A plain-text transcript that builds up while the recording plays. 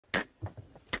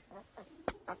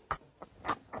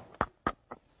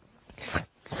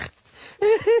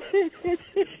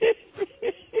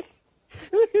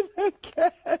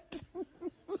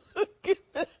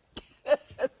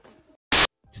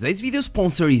Today's video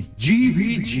sponsor is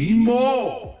GVG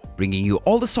Mall, bringing you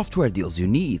all the software deals you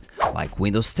need, like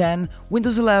Windows 10,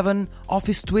 Windows 11,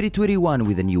 Office 2021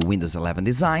 with a new Windows 11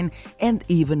 design, and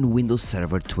even Windows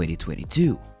Server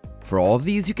 2022. For all of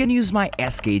these, you can use my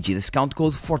SKG discount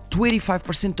code for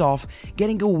 25% off,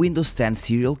 getting a Windows 10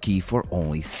 serial key for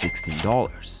only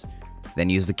 $16.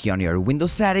 Then use the key on your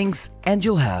Windows settings and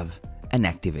you'll have an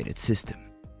activated system.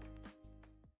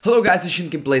 Hello guys, this is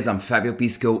Gameplays, I'm Fabio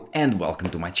Pisco and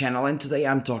welcome to my channel, and today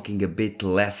I'm talking a bit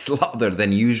less louder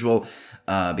than usual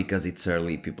because it's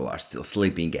early, people are still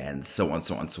sleeping and so on.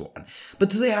 But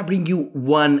today I bring you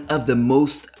one of the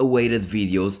most awaited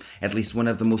videos, at least one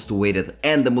of the most awaited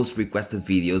and the most requested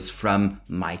videos from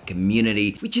my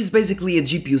community, which is basically a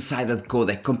GPU-sided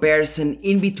codec comparison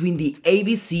in between the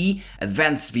AVC,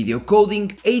 Advanced Video Coding,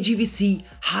 HEVC,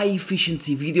 High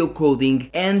Efficiency Video Coding,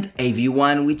 and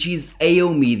AV1, which is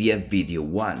AOMedia Video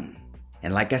 1.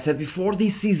 And like I said before,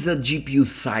 this is a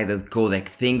GPU-sided codec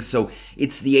thing, so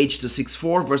it's the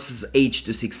H.264 versus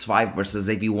H.265 versus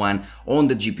AV1 on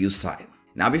the GPU side.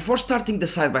 Now, before starting the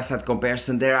side-by-side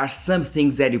comparison, there are some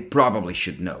things that you probably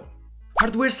should know.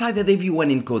 Hardware-sided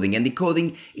AV1 encoding and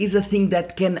decoding is a thing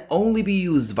that can only be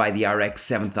used by the RX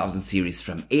 7000 series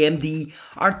from AMD,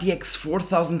 RTX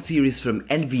 4000 series from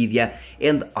Nvidia,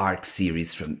 and ARC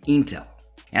series from Intel.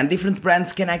 And different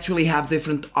brands can actually have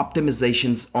different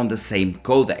optimizations on the same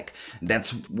codec.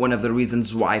 That's one of the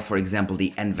reasons why, for example,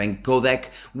 the Nvme codec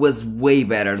was way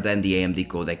better than the AMD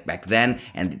codec back then,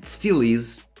 and it still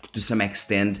is to some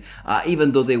extent,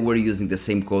 even though they were using the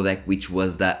same codec, which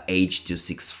was the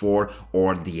H.264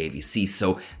 or the AVC.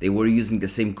 So they were using the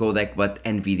same codec, but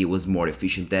Nvidia was more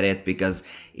efficient at it because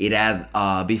it had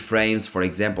B-frames, for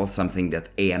example, something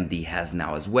that AMD has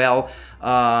now as well.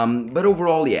 But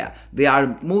overall, yeah, they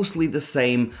are mostly the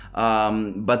same,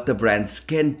 but the brands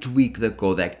can tweak the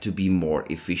codec to be more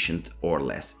efficient or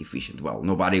less efficient. Well,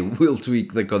 nobody will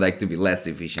tweak the codec to be less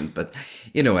efficient, but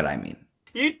you know what I mean.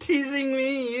 You're teasing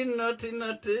me, you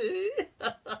naughty.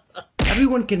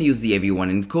 Everyone can use the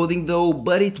AV1 encoding though,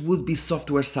 but it would be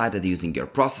software-sided using your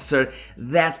processor.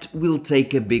 That will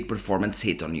take a big performance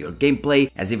hit on your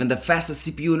gameplay, as even the fastest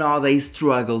CPU nowadays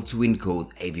struggle to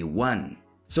encode AV1.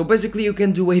 So basically you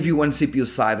can do AV1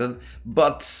 CPU-sided,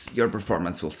 but your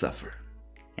performance will suffer.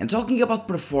 And talking about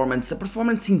performance, the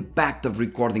performance impact of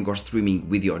recording or streaming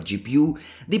with your GPU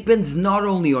depends not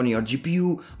only on your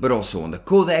GPU, but also on the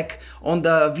codec, on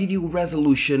the video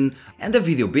resolution, and the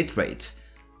video bitrate.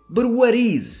 But what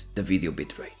is the video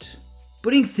bitrate?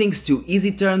 Putting things to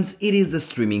easy terms, it is the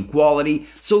streaming quality,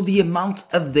 so the amount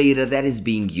of data that is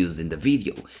being used in the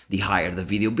video. The higher the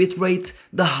video bitrate,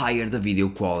 the higher the video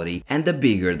quality, and the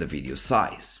bigger the video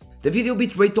size. The video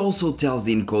bitrate also tells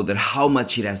the encoder how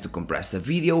much it has to compress the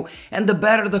video, and the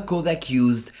better the codec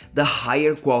used, the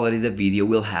higher quality the video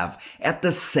will have at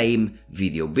the same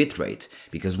video bitrate.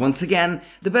 Because once again,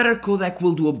 the better codec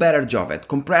will do a better job at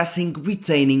compressing,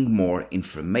 retaining more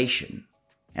information.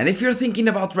 And if you're thinking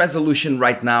about resolution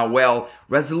right now, well,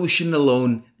 resolution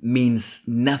alone means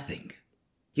nothing.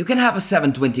 You can have a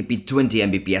 720p 20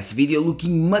 Mbps video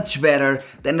looking much better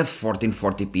than a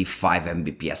 1440p 5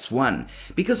 Mbps one,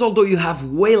 because although you have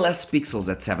way less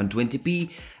pixels at 720p,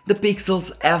 the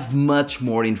pixels have much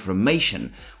more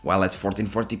information, while at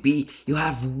 1440p you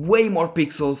have way more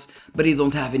pixels, but you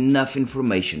don't have enough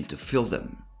information to fill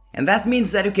them. And that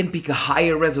means that you can pick a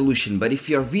higher resolution, but if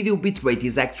your video bitrate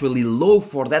is actually low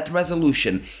for that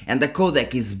resolution and the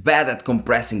codec is bad at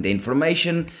compressing the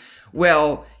information,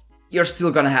 well, you're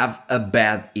still gonna have a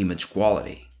bad image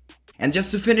quality. And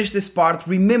just to finish this part,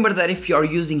 remember that if you're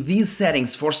using these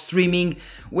settings for streaming,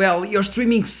 well, your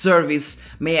streaming service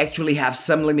may actually have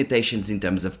some limitations in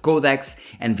terms of codecs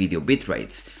and video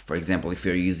bitrates. For example, if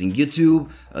you're using YouTube,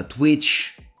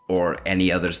 Twitch, or any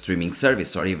other streaming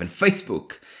service, or even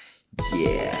Facebook.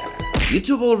 Yeah.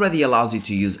 YouTube already allows you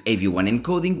to use AV1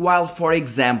 encoding, while for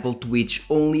example Twitch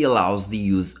only allows the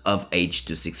use of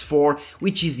H.264,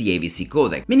 which is the AVC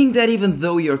codec, meaning that even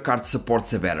though your card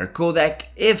supports a better codec,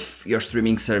 if your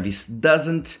streaming service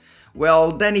doesn't,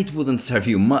 well, then it wouldn't serve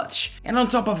you much. And on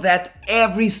top of that,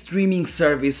 every streaming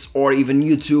service or even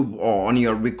YouTube or on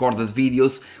your recorded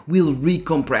videos will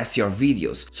recompress your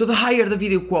videos, so the higher the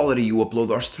video quality you upload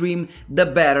or stream, the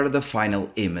better the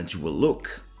final image will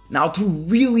look. Now, to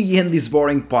really end this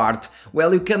boring part,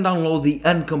 well, you can download the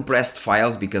uncompressed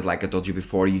files because, like I told you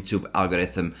before, YouTube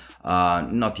algorithm,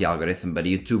 not the algorithm, but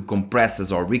YouTube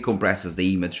compresses or recompresses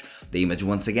the image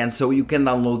once again, so you can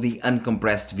download the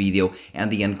uncompressed video and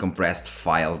the uncompressed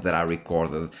files that are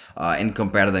recorded and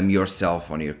compare them yourself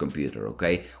on your computer,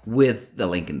 okay, with the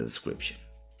link in the description.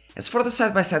 As for the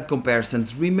side-by-side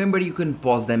comparisons, remember you can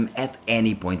pause them at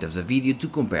any point of the video to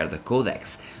compare the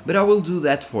codecs, but I will do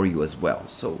that for you as well,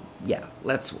 so yeah,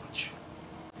 let's watch.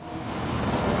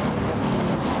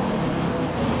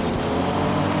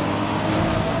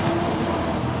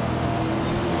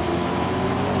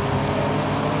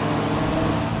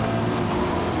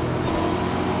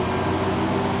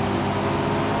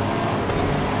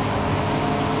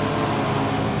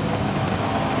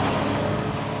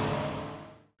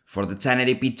 For the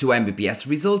 1080p 2 Mbps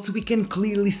results, we can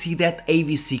clearly see that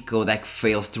AVC codec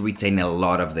fails to retain a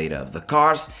lot of data of the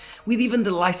cars, with even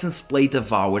the license plate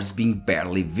of ours being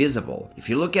barely visible. If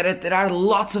you look at it, there are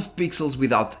lots of pixels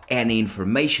without any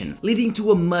information, leading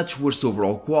to a much worse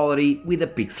overall quality with a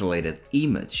pixelated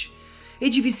image.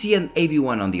 HEVC and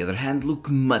AV1 on the other hand look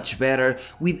much better,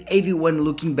 with AV1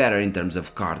 looking better in terms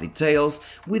of car details,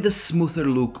 with a smoother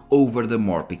look over the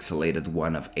more pixelated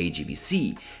one of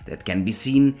HEVC that can be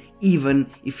seen even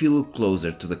if you look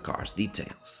closer to the car's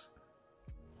details.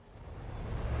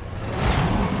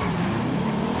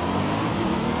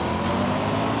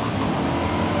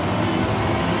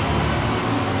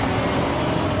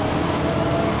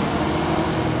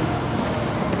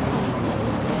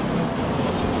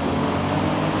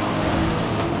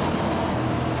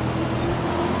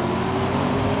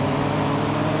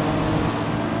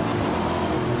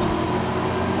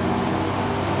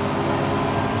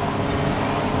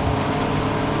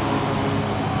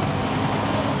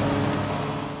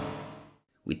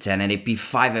 With 1080p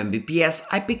 5 Mbps,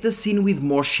 I picked a scene with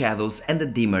more shadows and a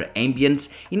dimmer ambient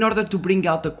in order to bring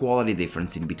out the quality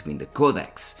difference in between the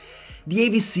codecs. The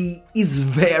AVC is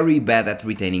very bad at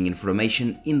retaining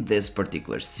information in this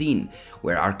particular scene,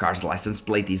 where our car's license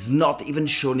plate is not even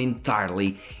shown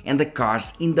entirely and the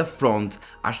cars in the front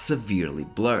are severely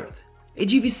blurred.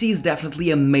 HEVC is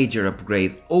definitely a major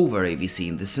upgrade over AVC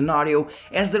in this scenario,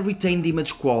 as the retained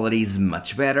image quality is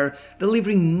much better,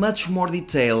 delivering much more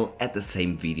detail at the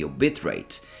same video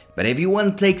bitrate. But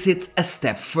AV1 takes it a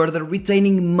step further,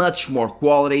 retaining much more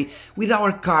quality, with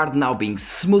our card now being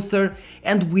smoother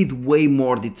and with way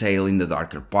more detail in the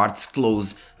darker parts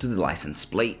close to the license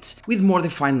plate, with more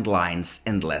defined lines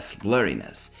and less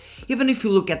blurriness. Even if you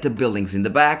look at the buildings in the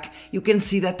back, you can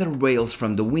see that the rails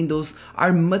from the windows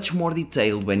are much more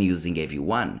detailed when using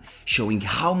AV1, showing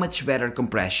how much better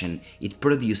compression it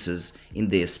produces in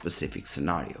this specific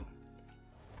scenario.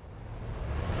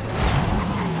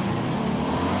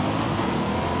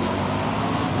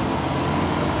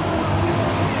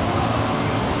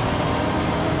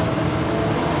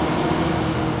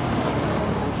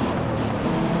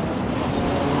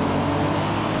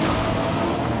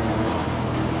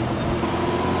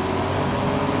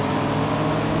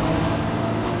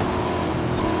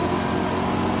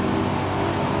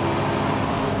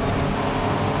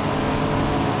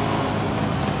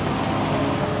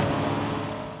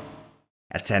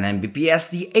 At 10 Mbps,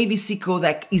 the AVC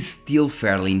codec is still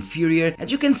fairly inferior,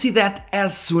 and you can see that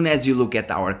as soon as you look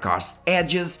at our car's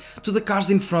edges to the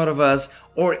cars in front of us,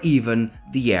 or even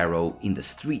the arrow in the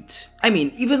street. I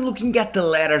mean, even looking at the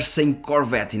letters saying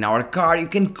Corvette in our car, you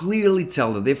can clearly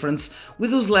tell the difference, with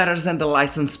those letters and the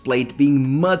license plate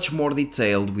being much more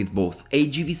detailed with both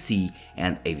HEVC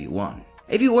and AV1.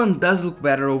 AV1 does look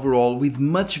better overall, with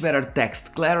much better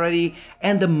text clarity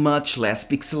and a much less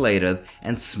pixelated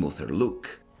and smoother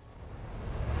look.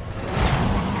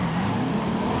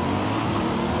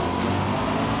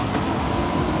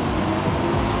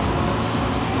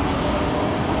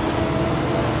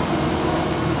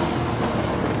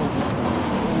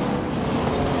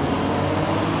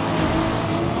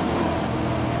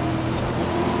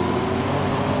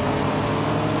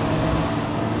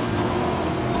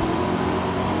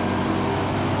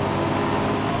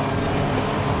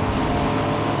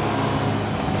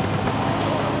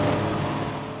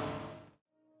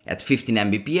 At 15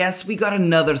 Mbps, we got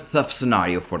another tough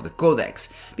scenario for the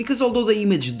codecs, because although the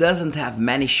image doesn't have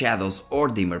many shadows or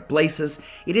dimmer places,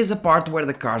 it is a part where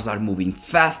the cars are moving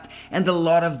fast and a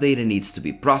lot of data needs to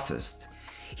be processed.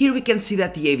 Here we can see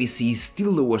that the AVC is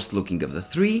still the worst looking of the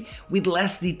three, with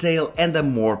less detail and a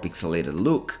more pixelated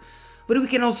look. But we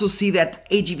can also see that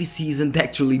HEVC isn't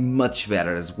actually much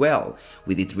better as well,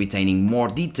 with it retaining more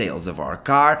details of our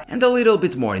car and a little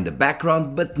bit more in the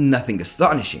background, but nothing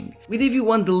astonishing. With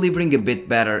AV1 delivering a bit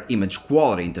better image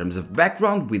quality in terms of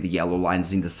background, with the yellow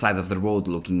lines in the side of the road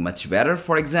looking much better,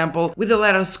 for example, with the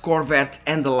letters Corvette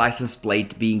and the license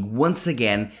plate being once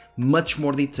again much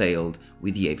more detailed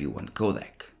with the AV1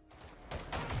 codec.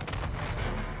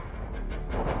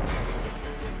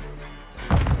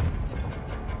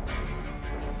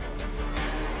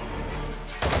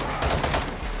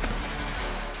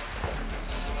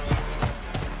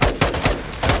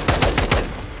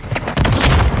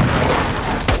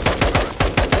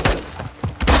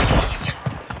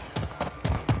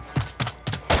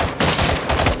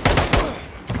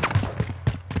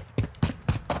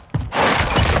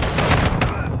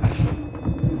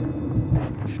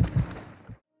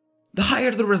 The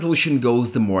higher the resolution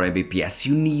goes, the more Mbps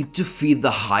you need to feed the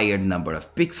higher number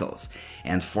of pixels,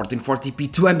 and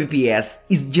 1440p 2 Mbps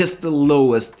is just the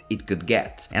lowest it could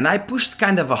get. And I pushed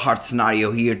kind of a hard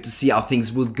scenario here to see how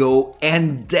things would go,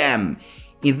 and damn!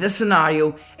 In this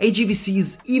scenario, HEVC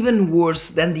is even worse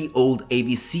than the old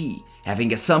AVC,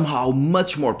 having a somehow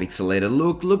much more pixelated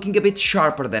look, looking a bit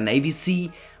sharper than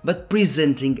AVC, but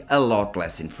presenting a lot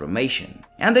less information.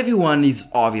 And AV1 is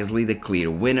obviously the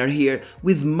clear winner here,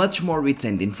 with much more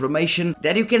retained information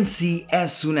that you can see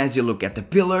as soon as you look at the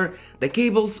pillar, the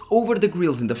cables over the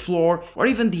grills in the floor, or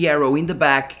even the arrow in the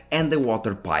back and the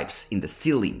water pipes in the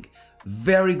ceiling.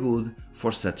 Very good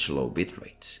for such low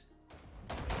bitrate.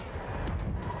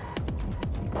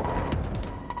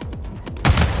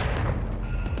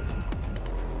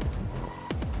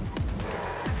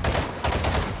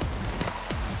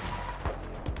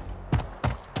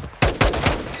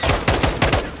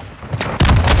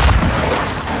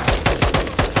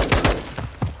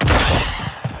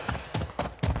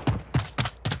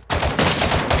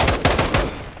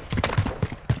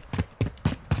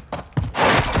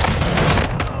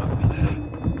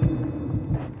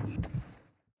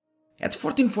 At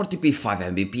 1440p 5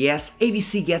 Mbps,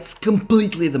 AVC gets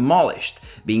completely demolished,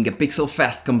 being a pixel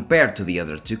fast compared to the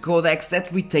other two codecs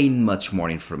that retain much more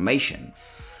information.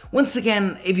 Once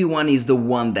again, AV1 is the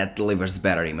one that delivers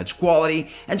better image quality,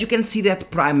 and you can see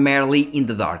that primarily in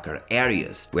the darker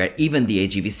areas, where even the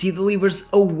HEVC delivers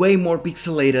a way more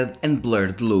pixelated and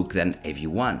blurred look than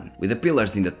AV1, with the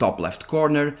pillars in the top left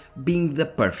corner being the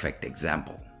perfect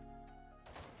example.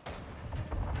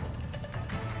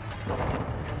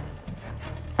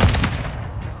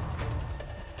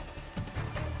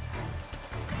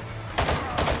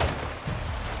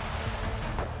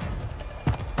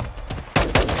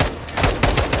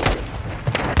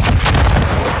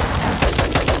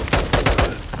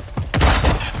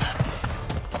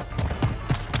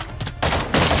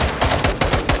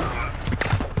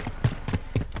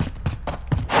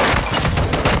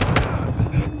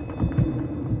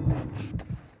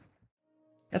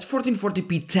 At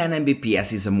 1440p 10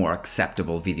 Mbps is a more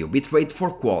acceptable video bitrate for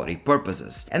quality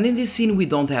purposes, and in this scene we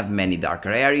don't have many darker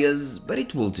areas, but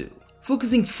it will do.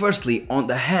 Focusing firstly on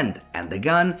the hand and the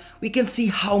gun, we can see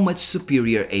how much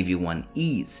superior AV1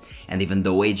 is, and even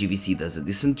though HEVC does a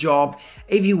decent job,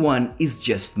 AV1 is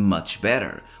just much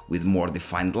better, with more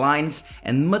defined lines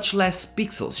and much less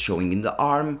pixels showing in the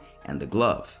arm and the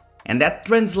glove. And that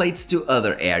translates to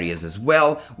other areas as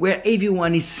well, where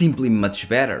AV1 is simply much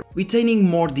better, retaining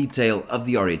more detail of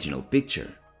the original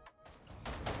picture.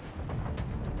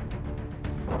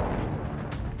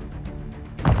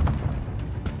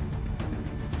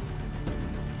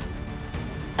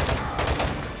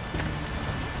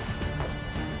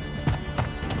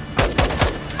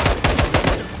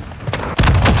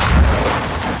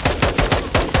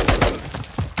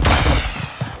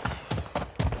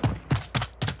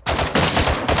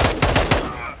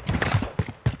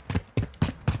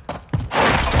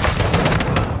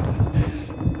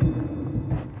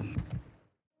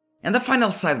 And the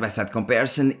final side-by-side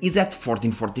comparison is at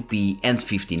 1440p and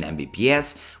 15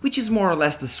 Mbps, which is more or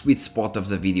less the sweet spot of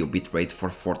the video bitrate for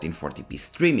 1440p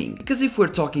streaming, because if we're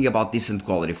talking about decent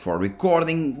quality for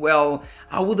recording, well,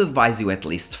 I would advise you at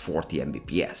least 40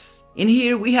 Mbps. In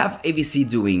here we have AVC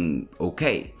doing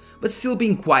okay, but still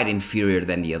being quite inferior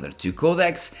than the other two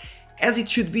codecs, as it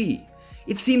should be.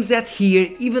 It seems that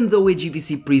here, even though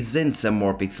HEVC presents a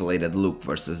more pixelated look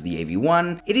versus the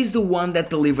AV1, it is the one that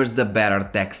delivers the better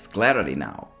text clarity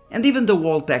now. And even the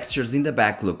wall textures in the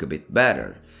back look a bit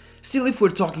better. Still, if we're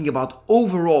talking about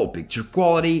overall picture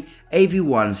quality,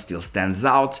 AV1 still stands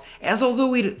out, as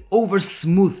although it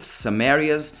over-smooths some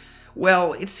areas,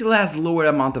 well, it still has lower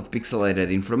amount of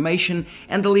pixelated information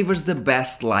and delivers the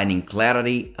best lining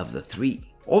clarity of the three.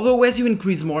 Although as you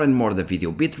increase more and more the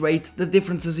video bitrate, the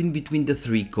differences in between the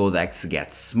three codecs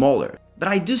get smaller. But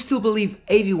I do still believe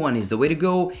AV1 is the way to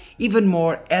go, even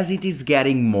more as it is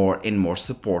getting more and more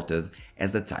supported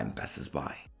as the time passes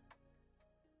by.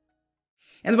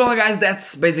 And well guys,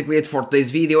 that's basically it for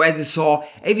today's video. As you saw,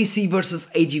 AVC versus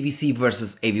HEVC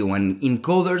versus AV1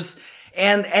 encoders,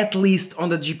 and at least on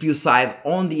the GPU side,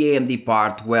 on the AMD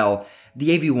part, well,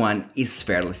 the AV1 is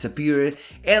fairly superior,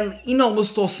 and in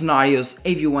almost all scenarios,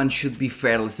 AV1 should be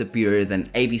fairly superior than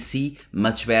AVC,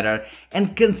 much better,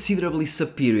 and considerably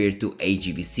superior to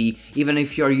HEVC, even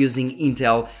if you're using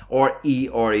Intel or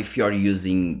if you're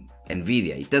using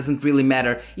Nvidia. It doesn't really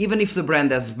matter, even if the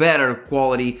brand has better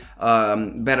quality,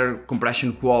 better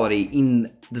compression quality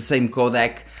in the same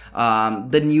codec,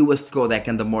 the newest codec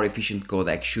and the more efficient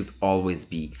codec should always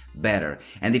be better.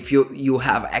 And if you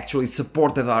have actually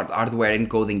supported hardware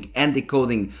encoding and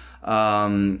decoding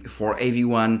for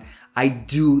AV1, I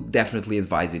do definitely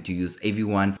advise you to use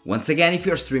AV1. Once again, if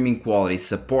your streaming quality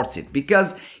supports it,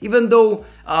 because even though,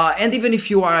 and even if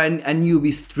you are a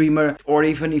newbie streamer, or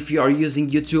even if you are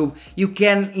using YouTube, you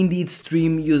can indeed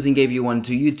stream using AV1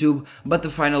 to YouTube, but the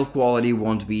final quality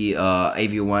won't be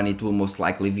AV1, it will most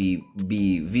likely be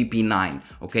VP9,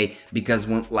 okay? Because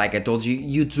like I told you,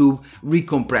 YouTube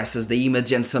recompresses the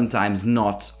image and sometimes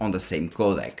not on the same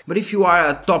codec. But if you are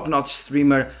a top-notch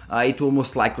streamer, it will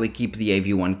most likely keep the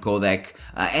AV1 codec.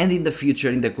 And in the future,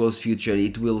 in the close future,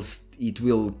 it will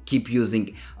keep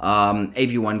using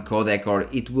AV1 codec, or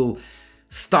it will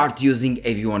start using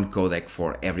AV1 codec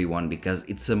for everyone, because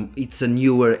it's a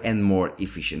newer and more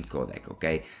efficient codec,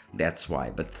 okay? That's why.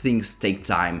 But things take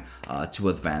time to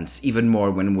advance, even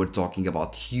more when we're talking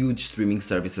about huge streaming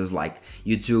services like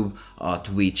YouTube,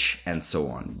 Twitch, and so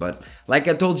on. But like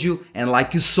I told you, and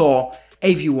like you saw,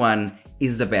 AV1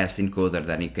 is the best encoder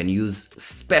that you can use,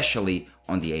 especially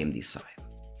on the AMD side.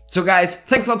 So guys,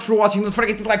 thanks a lot for watching. Don't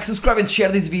forget to like, subscribe and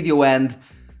share this video, and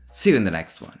see you in the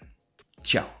next one.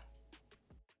 Ciao.